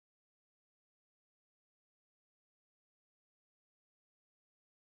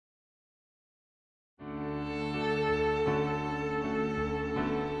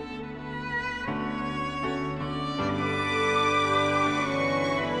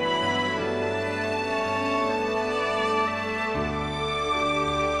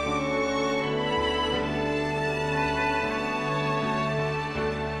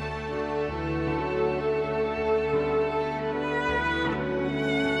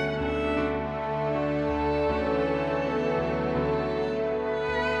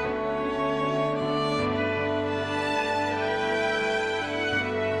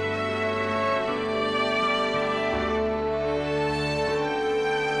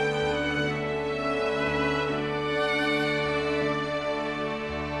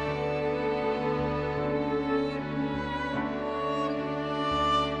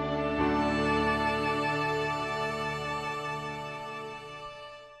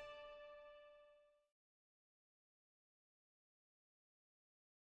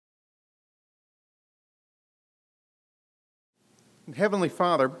Heavenly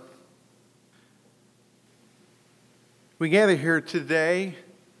Father, we gather here today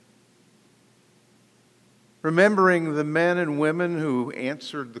remembering the men and women who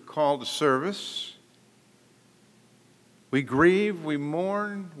answered the call to service. We grieve, we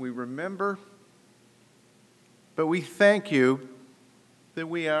mourn, we remember, but we thank you that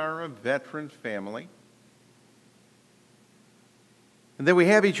we are a veteran family and that we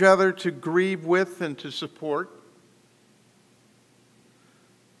have each other to grieve with and to support.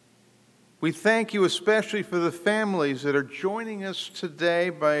 We thank you especially for the families that are joining us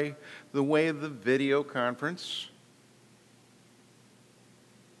today by the way of the video conference.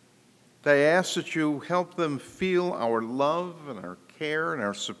 I ask that you help them feel our love and our care and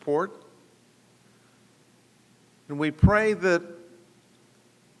our support. And we pray that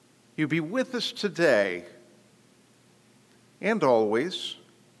you be with us today and always,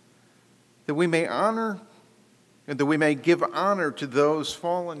 that we may honor and that we may give honor to those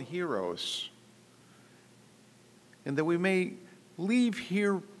fallen heroes, and that we may leave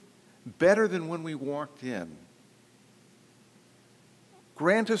here better than when we walked in.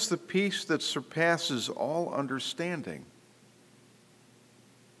 Grant us the peace that surpasses all understanding,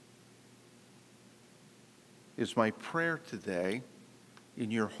 is my prayer today in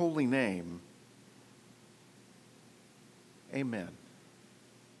your holy name. Amen.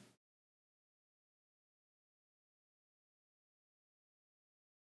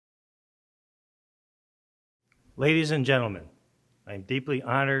 Ladies and gentlemen, I'm deeply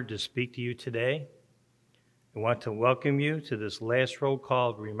honored to speak to you today. I want to welcome you to this last roll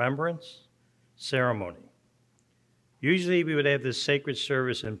call of Remembrance ceremony. Usually we would have this sacred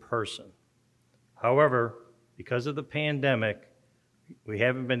service in person. However, because of the pandemic, we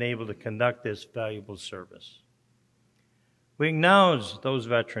haven't been able to conduct this valuable service. We acknowledge those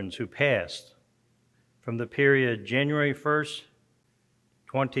veterans who passed from the period January 1st,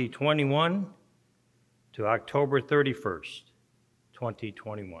 2021 to October 31st,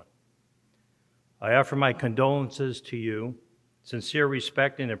 2021. I offer my condolences to you, sincere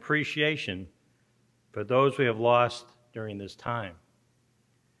respect and appreciation for those we have lost during this time.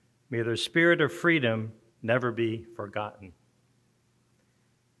 May their spirit of freedom never be forgotten.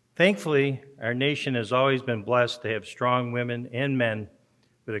 Thankfully, our nation has always been blessed to have strong women and men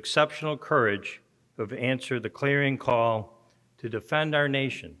with exceptional courage who have answered the clarion call to defend our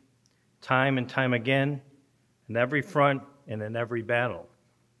nation time and time again, in every front and in every battle.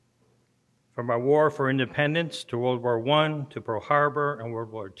 From our war for independence to World War I, to Pearl Harbor and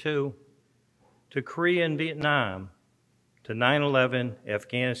World War II, to Korea and Vietnam, to 9/11,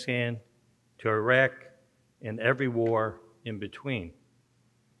 Afghanistan, to Iraq, and every war in between.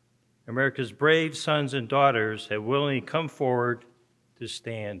 America's brave sons and daughters have willingly come forward to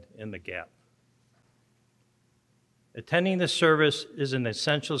stand in the gap. Attending the service is an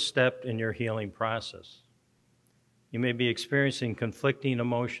essential step in your healing process. You may be experiencing conflicting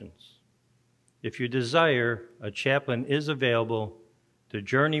emotions. If you desire, a chaplain is available to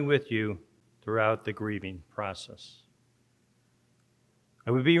journey with you throughout the grieving process.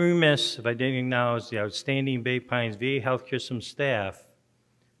 I would be remiss if I didn't acknowledge the outstanding Bay Pines VA Healthcare System staff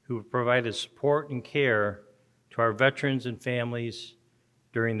who have provided support and care to our veterans and families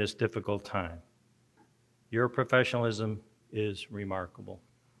during this difficult time. Your professionalism is remarkable.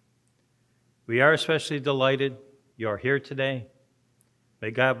 We are especially delighted you are here today.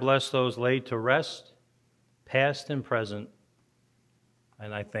 May God bless those laid to rest, past and present,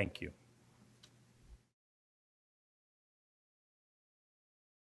 and I thank you.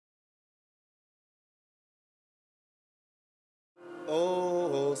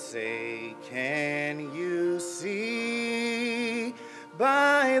 Oh, say, can you see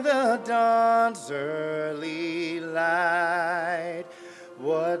by the dawn's early light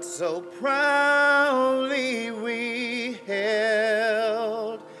what so proudly we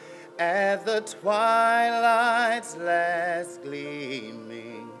held at the twilight's last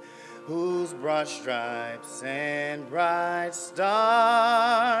gleaming, whose broad stripes and bright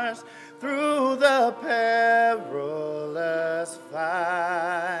stars through the perilous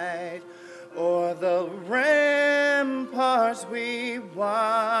fight o'er the ramparts we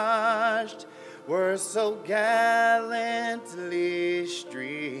watched were so gallantly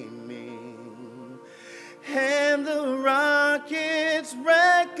streaming, and the rockets'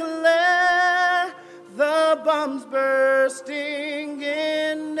 red glare, the bombs bursting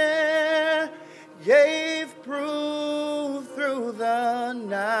in air, gave proof through the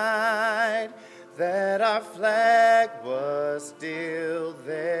night that our flag was still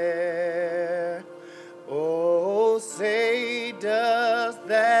there. Oh, say does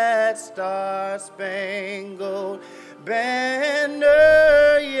that star-spangled banner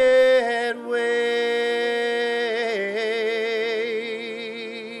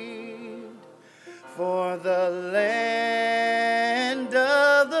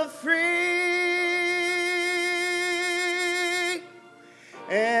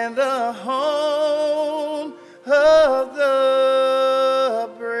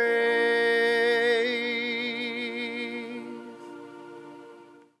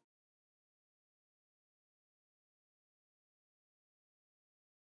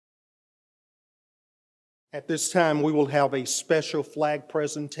At this time, we will have a special flag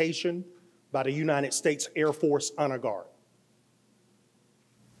presentation by the United States Air Force Honor Guard.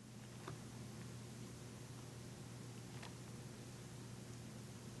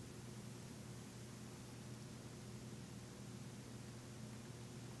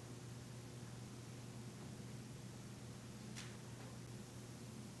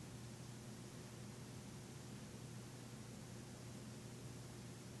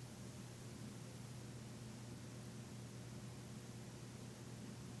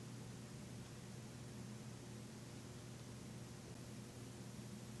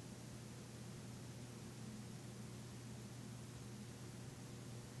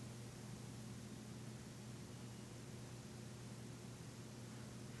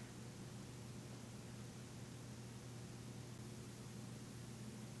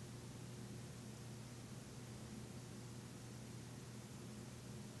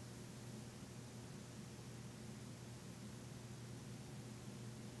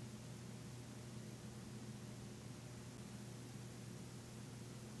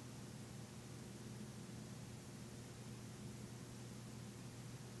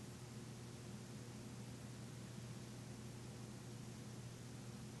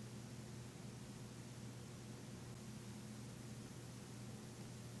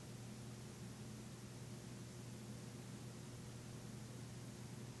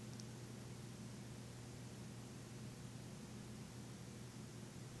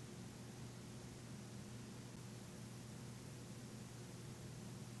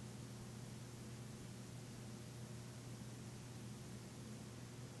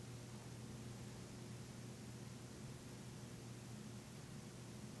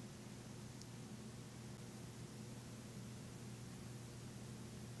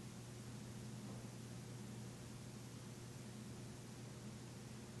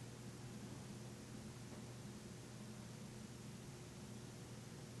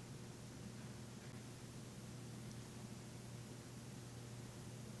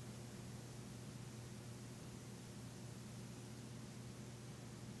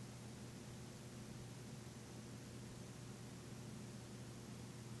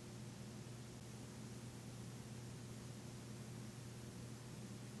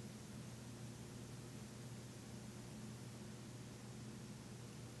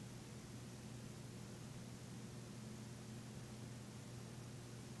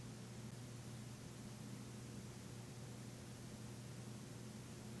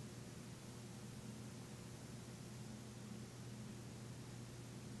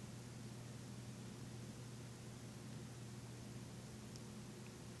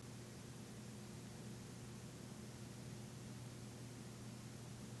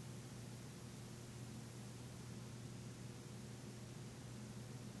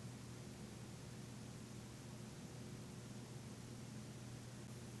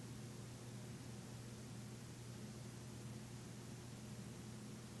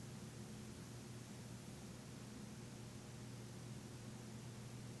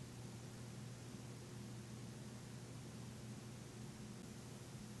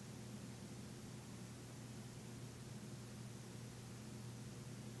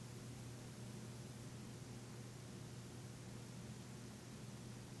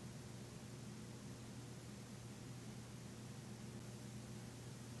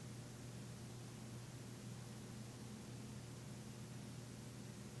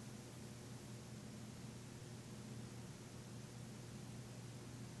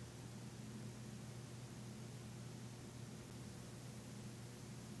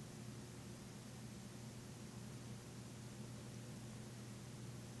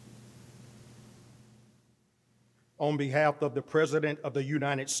 On behalf of the President of the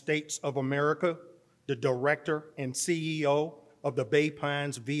United States of America, the Director and CEO of the Bay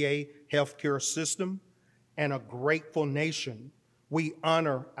Pines VA Healthcare System, and a grateful nation, we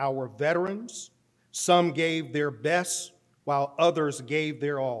honor our veterans. Some gave their best, while others gave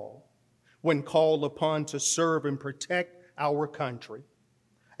their all, when called upon to serve and protect our country.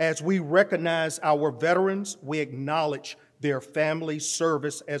 As we recognize our veterans, we acknowledge their family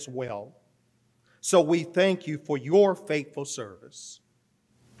service as well. So we thank you for your faithful service.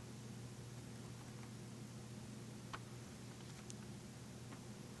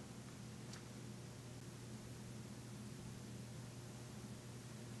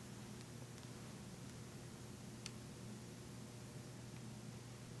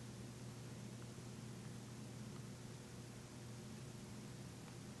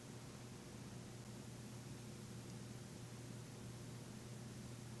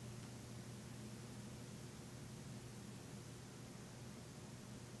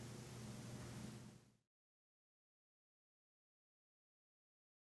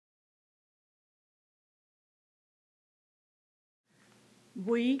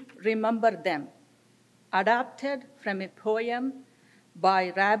 We remember them, adapted from a poem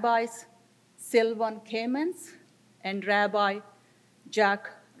by Rabbis Sylvan Kamens and Rabbi Jack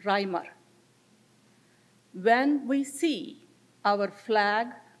Reimer. When we see our flag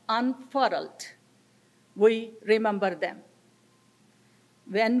unfurled, we remember them.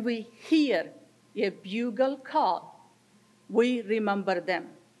 When we hear a bugle call, we remember them.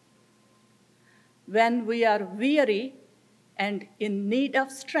 When we are weary and in need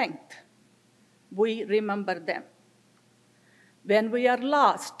of strength, we remember them. When we are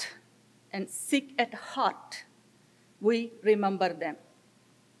lost and sick at heart, we remember them.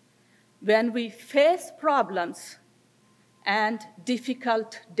 When we face problems and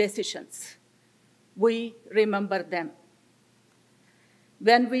difficult decisions, we remember them.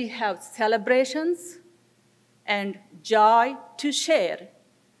 When we have celebrations and joy to share,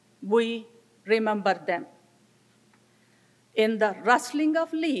 we remember them. In the rustling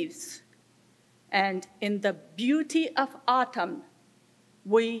of leaves and in the beauty of autumn,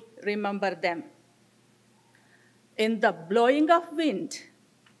 we remember them. In the blowing of wind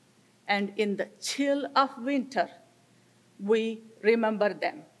and in the chill of winter, we remember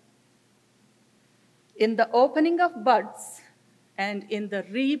them. In the opening of buds and in the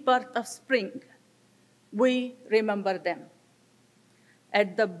rebirth of spring, we remember them.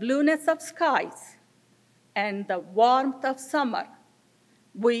 At the blueness of skies and the warmth of summer,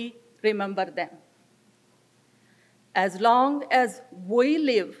 we remember them. As long as we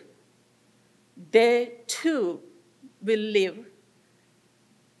live, they too will live,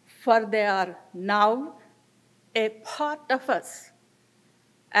 for they are now a part of us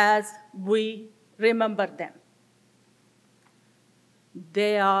as we remember them.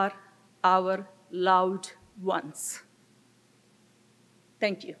 They are our loved ones.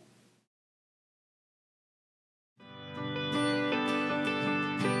 Thank you.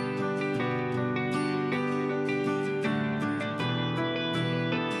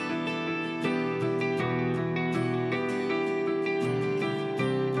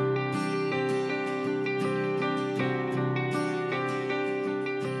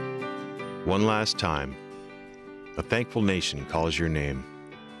 One last time, a thankful nation calls your name.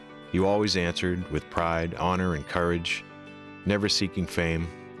 You always answered with pride, honor, and courage, never seeking fame.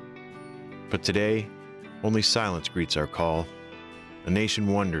 But today, only silence greets our call. A nation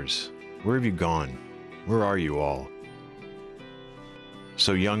wonders, where have you gone? Where are you all?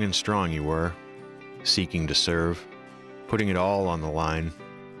 So young and strong you were, seeking to serve, putting it all on the line,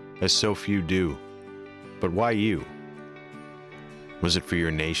 as so few do. But why you? Was it for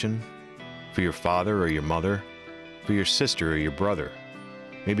your nation? For your father or your mother? For your sister or your brother?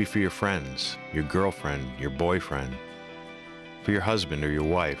 Maybe for your friends, your girlfriend, your boyfriend? For your husband or your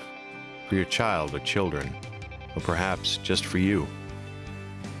wife? For your child or children? Or perhaps just for you?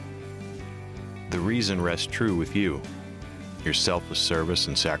 The reason rests true with you, your selfless service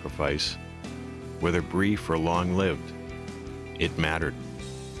and sacrifice, whether brief or long-lived. It mattered.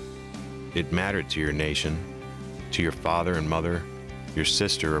 It mattered to your nation, to your father and mother, your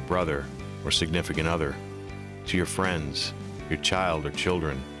sister or brother, or significant other, to your friends, your child or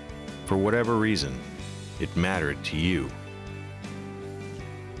children. For whatever reason, it mattered to you.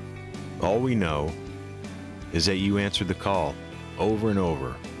 All we know is that you answered the call over and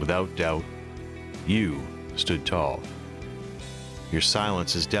over, without doubt. You stood tall. Your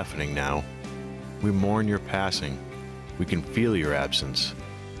silence is deafening now. We mourn your passing. We can feel your absence.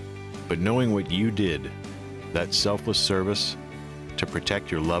 But knowing what you did, that selfless service, to protect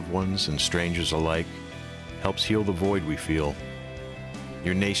your loved ones and strangers alike, helps heal the void we feel.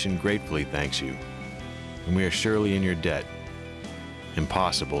 Your nation gratefully thanks you, and we are surely in your debt,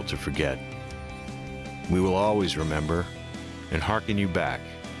 impossible to forget. We will always remember and hearken you back,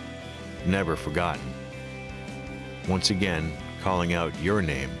 never forgotten. Once again, calling out your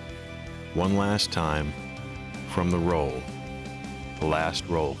name, one last time, from the roll, the last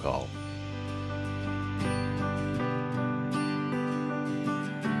roll call.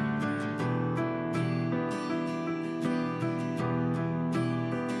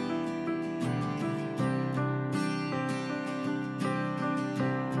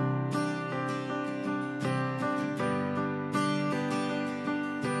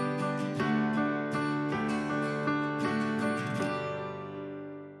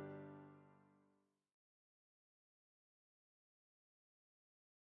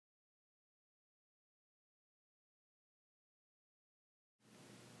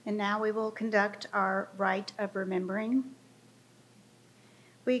 And now we will conduct our rite of remembering.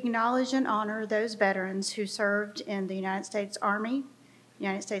 We acknowledge and honor those veterans who served in the United States Army,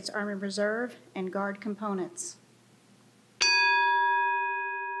 United States Army Reserve, and Guard components.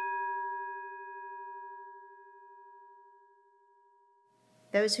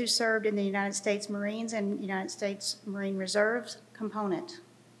 those who served in the United States Marines and United States Marine Reserves component,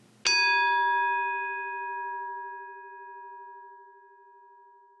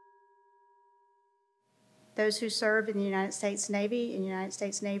 those who served in the United States Navy and United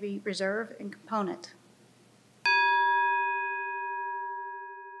States Navy Reserve and component,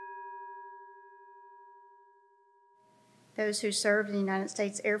 those who served in the United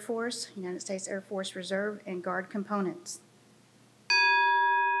States Air Force, United States Air Force Reserve, and Guard components,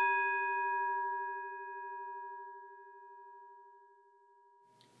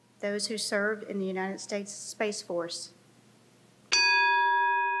 those who served in the United States Space Force,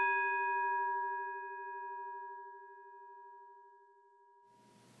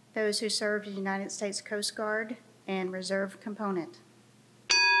 those who served in the United States Coast Guard and Reserve component,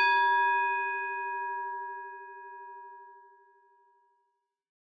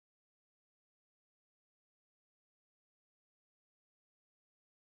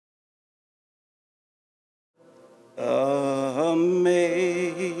 Amazing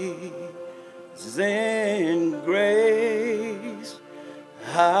grace,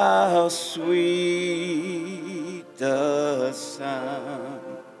 how sweet the sound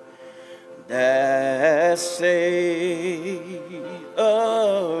that saved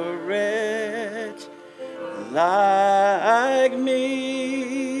a wretch like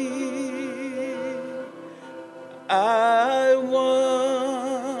me. I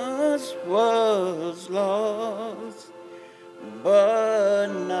once was lost, but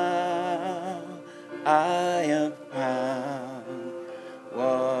now I am found.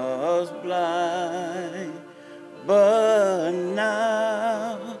 Was blind, but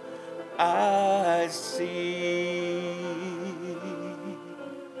now I see.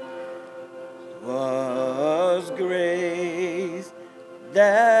 Was grace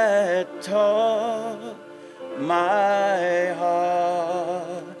that taught my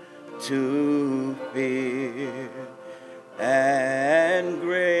heart to fear, and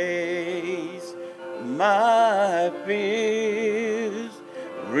grace my fears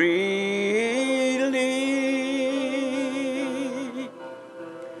relieve.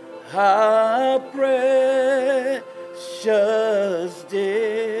 How precious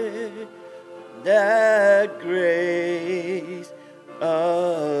did that grace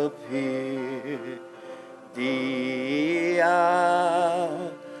appear, the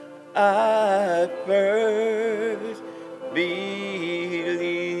hour I first believed.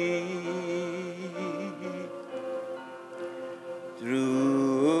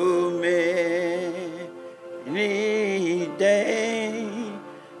 Through many dangers,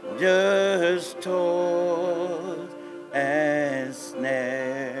 toils, and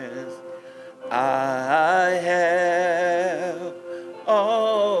snares, I have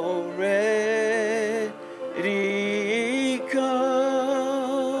already come.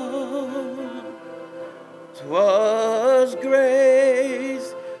 'Twas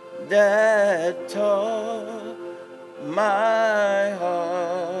grace that taught my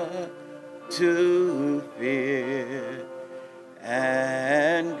heart to fear,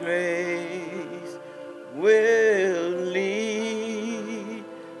 and grace will lead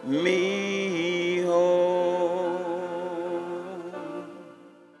me home.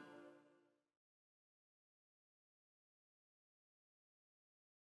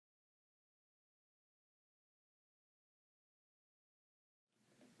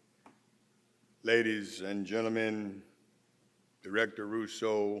 Ladies and gentlemen, Director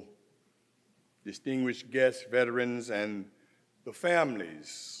Rousseau, distinguished guests, veterans, and the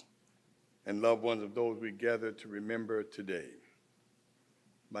families and loved ones of those we gather to remember today.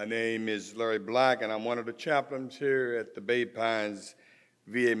 My name is Larry Black, and I'm one of the chaplains here at the Bay Pines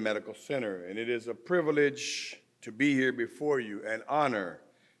VA Medical Center, and it is a privilege to be here before you, an honor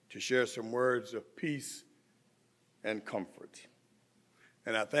to share some words of peace and comfort.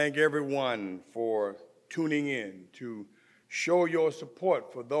 And I thank everyone for tuning in to show your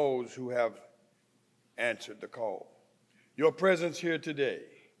support for those who have answered the call. Your presence here today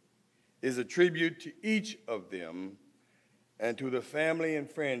is a tribute to each of them and to the family and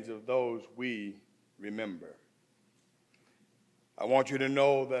friends of those we remember. I want you to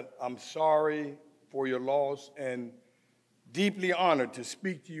know that I'm sorry for your loss and deeply honored to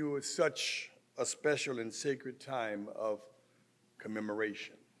speak to you at such a special and sacred time of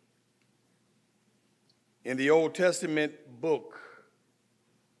commemoration. In the Old Testament book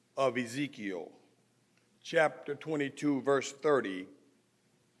of Ezekiel, chapter 22, verse 30,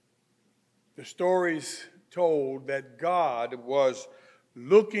 the story's told that God was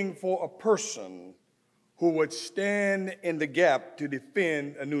looking for a person who would stand in the gap to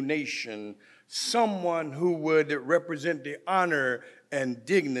defend a new nation, someone who would represent the honor and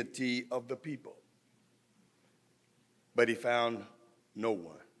dignity of the people. But he found no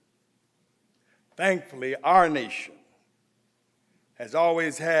one. Thankfully, our nation has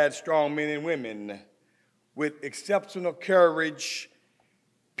always had strong men and women with exceptional courage,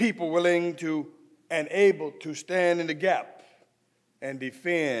 people willing to and able to stand in the gap and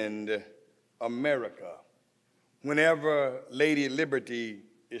defend America whenever Lady Liberty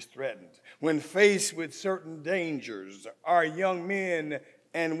is threatened. When faced with certain dangers, our young men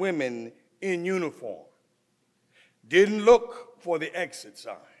and women in uniform didn't look for the exit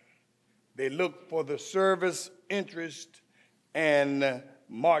sign. They looked for the service interest and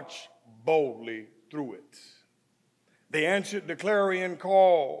marched boldly through it. They answered the clarion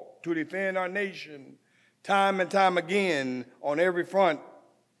call to defend our nation time and time again on every front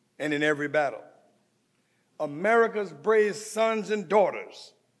and in every battle. America's brave sons and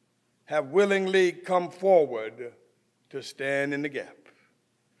daughters have willingly come forward to stand in the gap.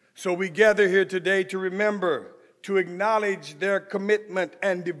 So we gather here today to remember, to acknowledge their commitment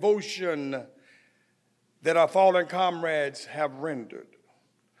and devotion that our fallen comrades have rendered.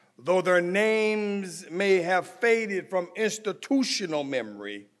 Though their names may have faded from institutional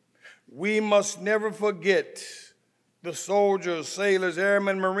memory, we must never forget the soldiers, sailors,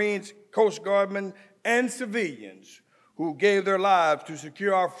 airmen, Marines, Coast Guardmen, and civilians who gave their lives to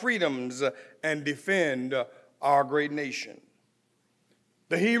secure our freedoms and defend our great nation.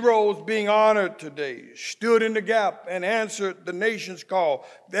 The heroes being honored today stood in the gap and answered the nation's call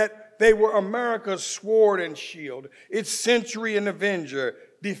that they were America's sword and shield, its century and avenger,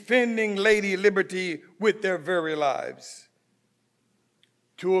 defending Lady Liberty with their very lives.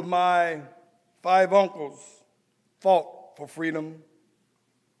 2 of my 5 uncles fought for freedom.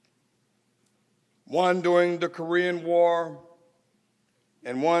 One during the Korean War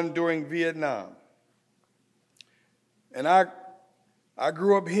and one during Vietnam. And I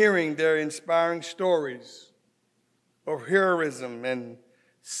grew up hearing their inspiring stories of heroism and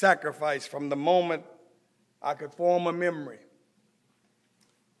sacrifice from the moment I could form a memory.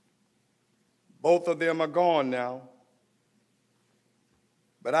 Both of them are gone now,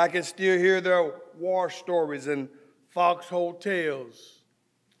 but I can still hear their war stories and foxhole tales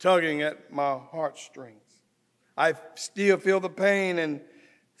tugging at my heartstrings. I still feel the pain and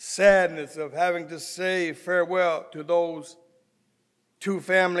sadness of having to say farewell to those 2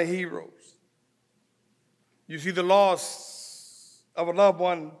 family heroes. You see, the loss of a loved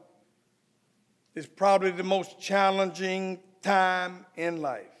one is probably the most challenging time in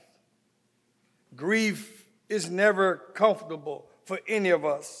life. Grief is never comfortable for any of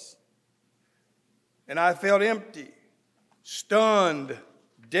us. And I felt empty, stunned,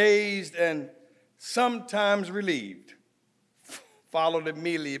 dazed, and sometimes relieved, followed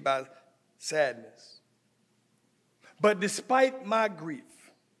immediately by sadness. But despite my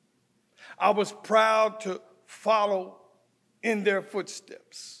grief, I was proud to follow in their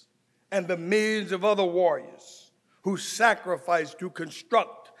footsteps and the millions of other warriors who sacrificed to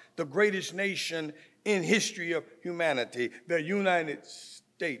construct the greatest nation in history of humanity, the United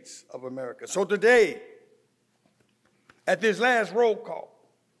States of America. So today, at this last roll call,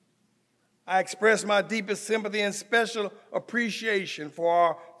 I express my deepest sympathy and special appreciation for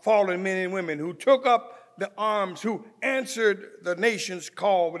our fallen men and women who took up the arms, who answered the nation's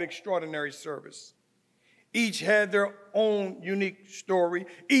call with extraordinary service. Each had their own unique story.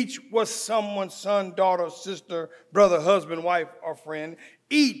 Each was someone's son, daughter, sister, brother, husband, wife, or friend.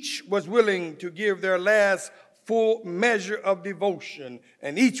 Each was willing to give their last full measure of devotion,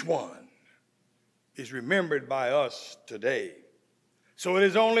 and each one is remembered by us today. So it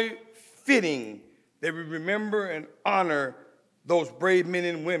is only fitting that we remember and honor those brave men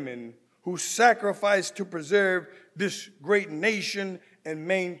and women who sacrificed to preserve this great nation and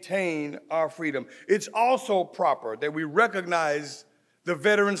maintain our freedom. It's also proper that we recognize the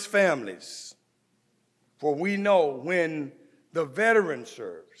veterans' families, for we know when the veteran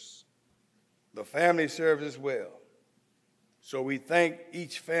serves, the family serves as well. So we thank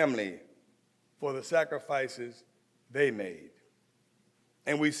each family for the sacrifices they made.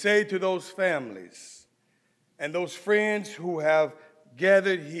 And we say to those families and those friends who have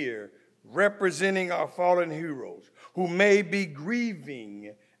gathered here representing our fallen heroes, who may be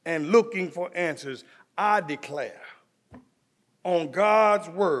grieving and looking for answers, I declare on God's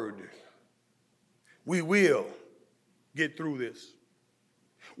word, we will get through this.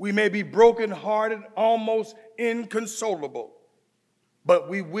 We may be brokenhearted, almost inconsolable, but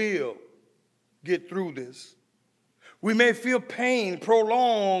we will get through this. We may feel pain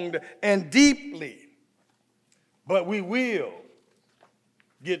prolonged and deeply, but we will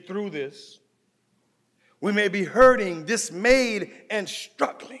get through this. We may be hurting, dismayed, and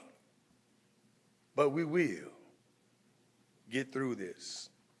struggling, but we will get through this.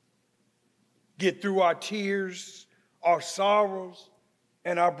 Get through our tears, our sorrows,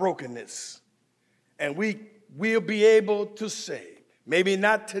 and our brokenness. And we will be able to say, maybe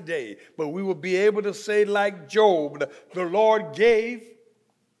not today, but we will be able to say like Job, the Lord gave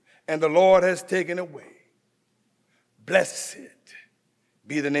and the Lord has taken away. Blessed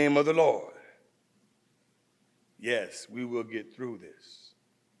be the name of the Lord. Yes, we will get through this.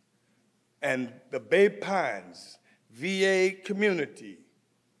 And the Bay Pines VA community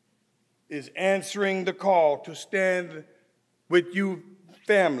is answering the call to stand with you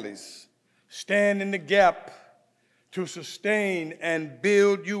families, stand in the gap to sustain and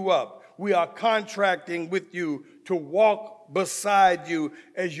build you up. We are contracting with you to walk beside you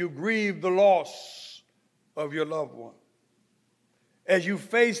as you grieve the loss of your loved one. As you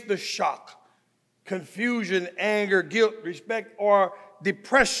face the shock, confusion, anger, guilt, respect, or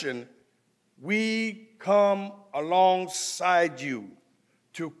depression, we come alongside you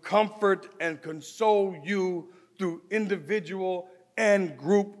to comfort and console you through individual and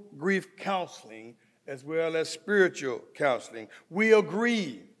group grief counseling, as well as spiritual counseling. We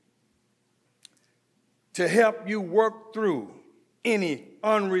agree to help you work through any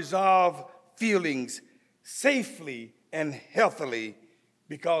unresolved feelings safely and healthily,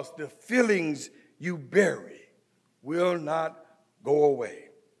 because the feelings you bury will not go away.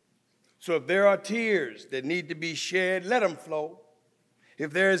 So if there are tears that need to be shed, let them flow.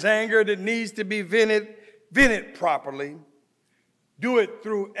 If there is anger that needs to be vented, vent it properly. Do it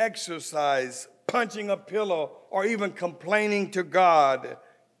through exercise, punching a pillow, or even complaining to God.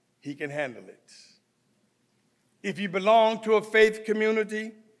 He can handle it. If you belong to a faith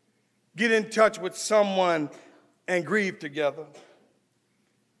community, get in touch with someone and grieve together.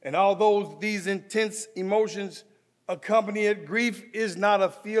 And although these intense emotions accompany it, grief is not a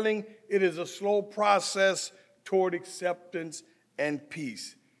feeling, it is a slow process toward acceptance and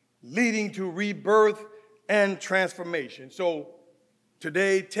peace, leading to rebirth and transformation. So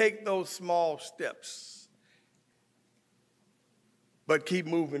today, take those small steps, but keep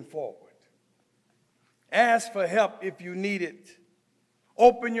moving forward. Ask for help if you need it.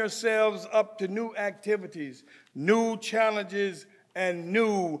 Open yourselves up to new activities, new challenges, and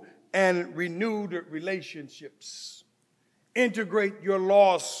new and renewed relationships. Integrate your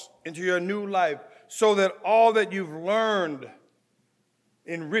loss into your new life so that all that you've learned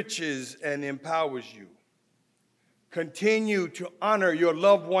enriches and empowers you. Continue to honor your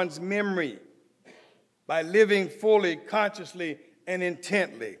loved one's memory by living fully, consciously, and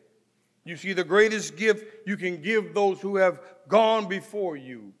intently. You see, the greatest gift you can give those who have gone before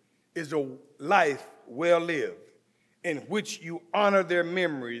you is a life well lived, in which you honor their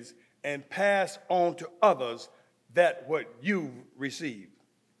memories and pass on to others that what you've received.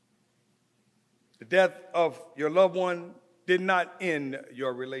 The death of your loved one did not end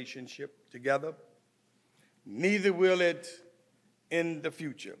your relationship together. Neither will it in the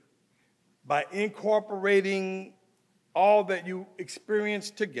future. By incorporating all that you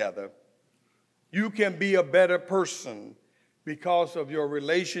experienced together, you can be a better person because of your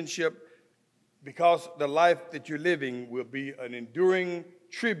relationship, because the life that you're living will be an enduring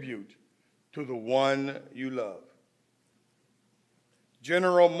tribute to the one you love.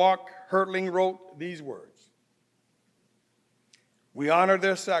 General Mark Hertling wrote these words: "We honor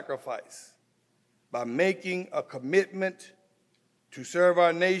their sacrifice by making a commitment to serve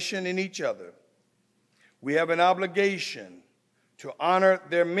our nation and each other. We have an obligation to honor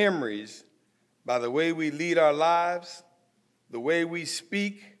their memories by the way we lead our lives, the way we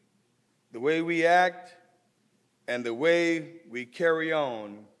speak, the way we act, and the way we carry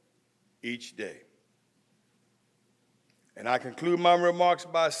on each day." And I conclude my remarks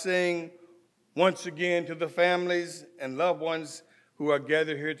by saying once again to the families and loved ones who are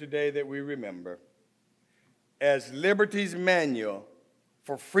gathered here today that we remember, as liberty's manual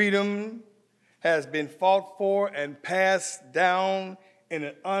for freedom has been fought for and passed down in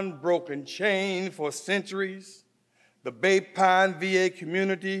an unbroken chain for centuries, the Bay Pine VA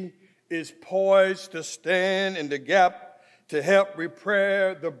community is poised to stand in the gap to help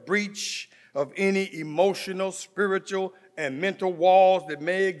repair the breach of any emotional, spiritual, and mental walls that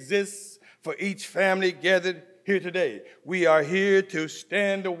may exist for each family gathered here today. We are here to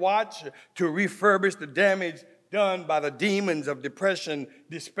stand the watch, to refurbish the damage done by the demons of depression,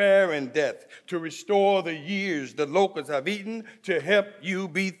 despair, and death, to restore the years the locusts have eaten, to help you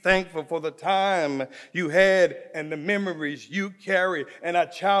be thankful for the time you had and the memories you carry. And I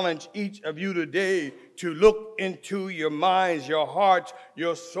challenge each of you today to look into your minds, your hearts,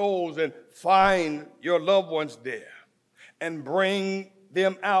 your souls, and find your loved ones there and bring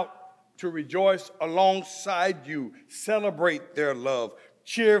them out to rejoice alongside you, celebrate their love,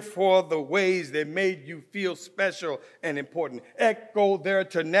 cheer for the ways they made you feel special and important, echo their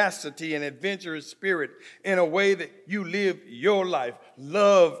tenacity and adventurous spirit in a way that you live your life,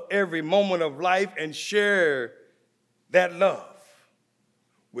 love every moment of life, and share that love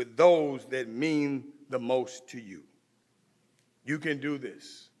with those that mean the most to you. You can do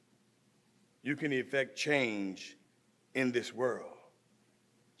this. You can effect change in this world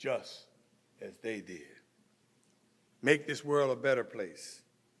just as they did. Make this world a better place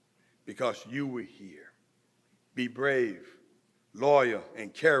because you were here. Be brave, loyal,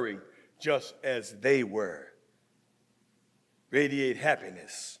 and caring just as they were. Radiate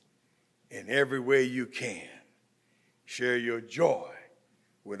happiness in every way you can. Share your joy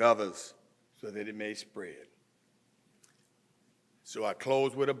with others so that it may spread. So I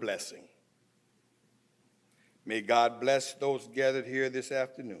close with a blessing. May God bless those gathered here this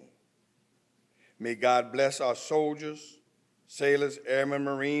afternoon. May God bless our soldiers, sailors, airmen,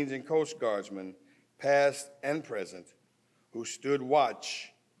 Marines, and Coast Guardsmen, past and present, who stood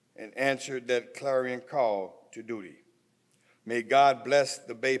watch and answered that clarion call to duty. May God bless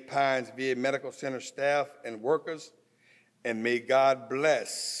the Bay Pines VA Medical Center staff and workers, and may God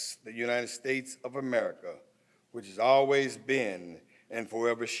bless the United States of America, which has always been and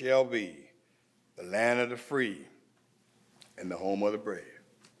forever shall be the land of the free and the home of the brave.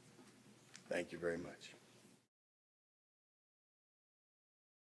 Thank you very much.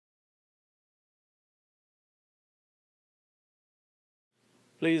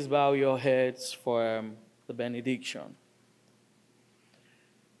 Please bow your heads for the benediction.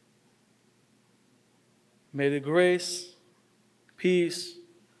 May the grace, peace,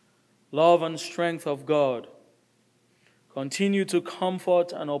 love, and strength of God continue to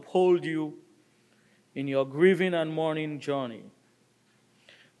comfort and uphold you in your grieving and mourning journey.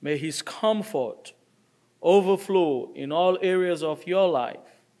 May his comfort overflow in all areas of your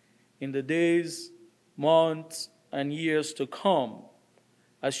life in the days, months, and years to come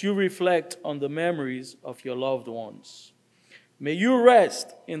as you reflect on the memories of your loved ones. May you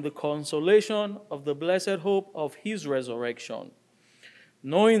rest in the consolation of the blessed hope of his resurrection,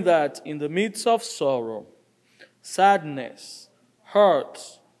 knowing that in the midst of sorrow, sadness,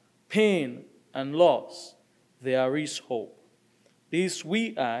 hurt, pain, and loss, there is hope. This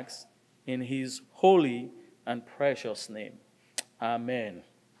we ask in his holy and precious name. Amen.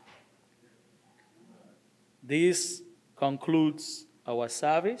 This concludes our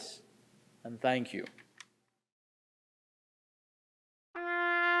service, and thank you.